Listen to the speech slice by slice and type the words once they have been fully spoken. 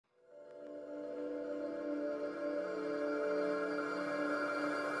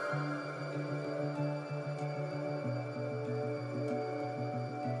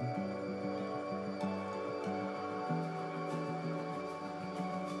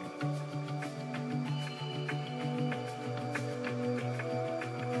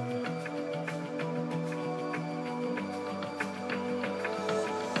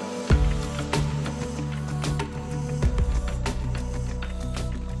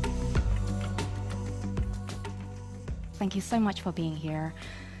Thank you so much for being here.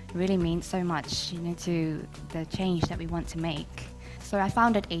 It really means so much, to the change that we want to make. So I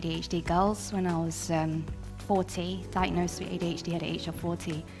founded ADHD Girls when I was 40, diagnosed with ADHD at the age of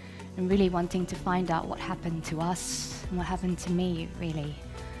 40, and really wanting to find out what happened to us and what happened to me, really.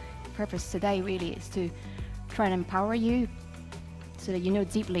 The purpose today really is to try and empower you so that you know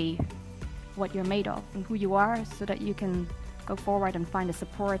deeply what you're made of and who you are, so that you can go forward and find the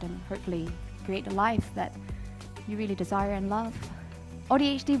support and hopefully create the life that you really desire and love.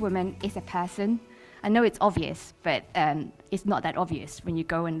 AuDHD woman is a person. I know it's obvious, but it's not that obvious when you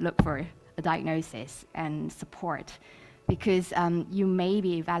go and look for a diagnosis and support, because you may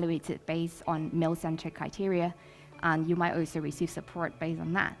be evaluated based on male-centered criteria, and you might also receive support based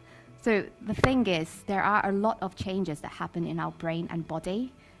on that. So the thing is, there are a lot of changes that happen in our brain and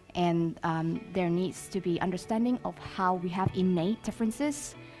body, and there needs to be understanding of how we have innate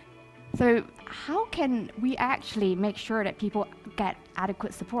differences. So how can we actually make sure that people get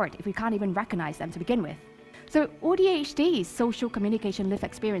adequate support if we can't even recognize them to begin with? So AuDHD's social communication lived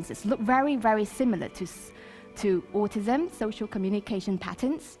experiences look very, very similar to autism, social communication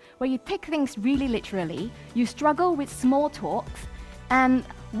patterns, where you take things really literally, you struggle with small talks, and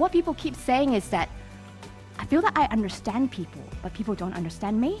what people keep saying is that, I feel that I understand people, but people don't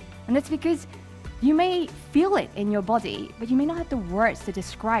understand me. And that's because you may feel it in your body, but you may not have the words to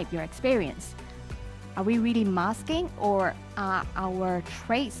describe your experience. Are we really masking, or are our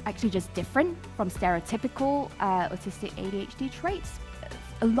traits actually just different from stereotypical autistic ADHD traits?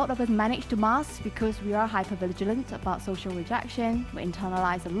 A lot of us manage to mask because we are hypervigilant about social rejection, we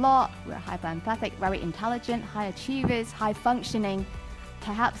internalize a lot, we're hyper-empathic, very intelligent, high achievers, high functioning.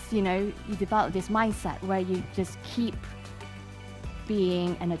 Perhaps, you develop this mindset where you just keep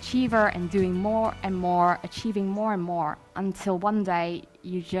being an achiever and doing more and more, achieving more and more, until one day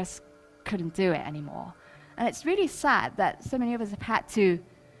you just couldn't do it anymore. And it's really sad that so many of us have had to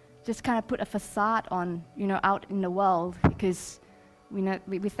just kind of put a facade on, out in the world, because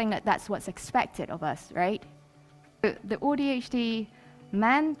we think that that's what's expected of us, right? The AuDHD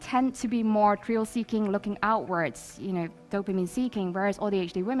men tend to be more thrill-seeking, looking outwards, dopamine-seeking, whereas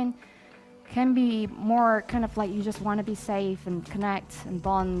AuDHD women can be more kind of like you just want to be safe and connect and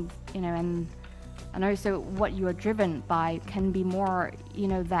bond, and also what you are driven by can be more,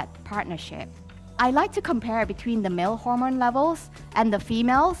 that partnership. I like to compare between the male hormone levels and the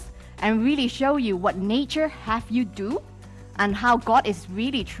females and really show you what nature have you do and how God is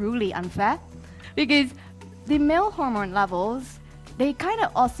really truly unfair. Because the male hormone levels, they kind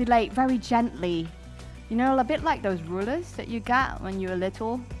of oscillate very gently, a bit like those rulers that you get when you're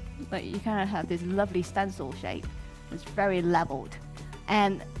little. Like you kind of have this lovely stencil shape. It's very leveled.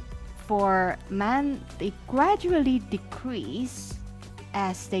 And for men, they gradually decrease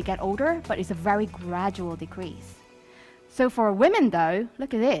as they get older, but it's a very gradual decrease. So for women though,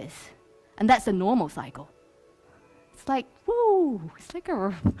 look at this. And that's a normal cycle. It's like, woo, it's like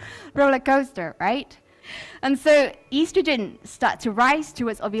a roller coaster, right? And so estrogen starts to rise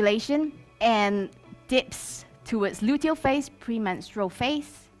towards ovulation and dips towards luteal phase, premenstrual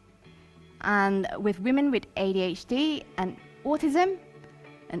phase. And with women with ADHD and autism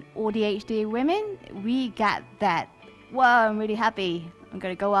and AuDHD women, we get that, wow, I'm really happy, I'm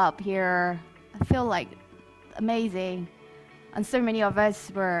gonna go up here, I feel like amazing. And so many of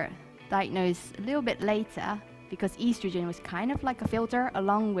us were diagnosed a little bit later because estrogen was kind of like a filter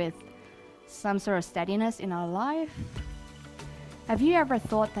along with some sort of steadiness in our life. Have you ever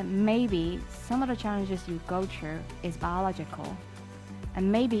thought that maybe some of the challenges you go through is biological? And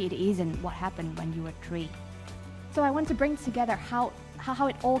maybe it isn't what happened when you were 3. So I want to bring together how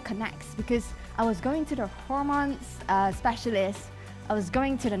it all connects, because I was going to the hormones specialist, I was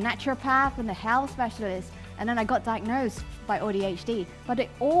going to the naturopath and the health specialist, and then I got diagnosed by AuDHD, but they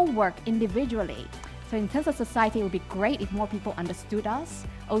all work individually. So in terms of society, it would be great if more people understood us.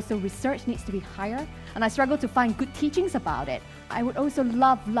 Also, research needs to be higher, and I struggle to find good teachings about it. I would also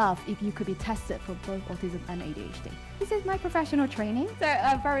love if you could be tested for both autism and ADHD. This is my professional training,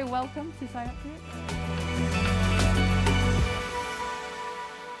 so very welcome to sign up to it.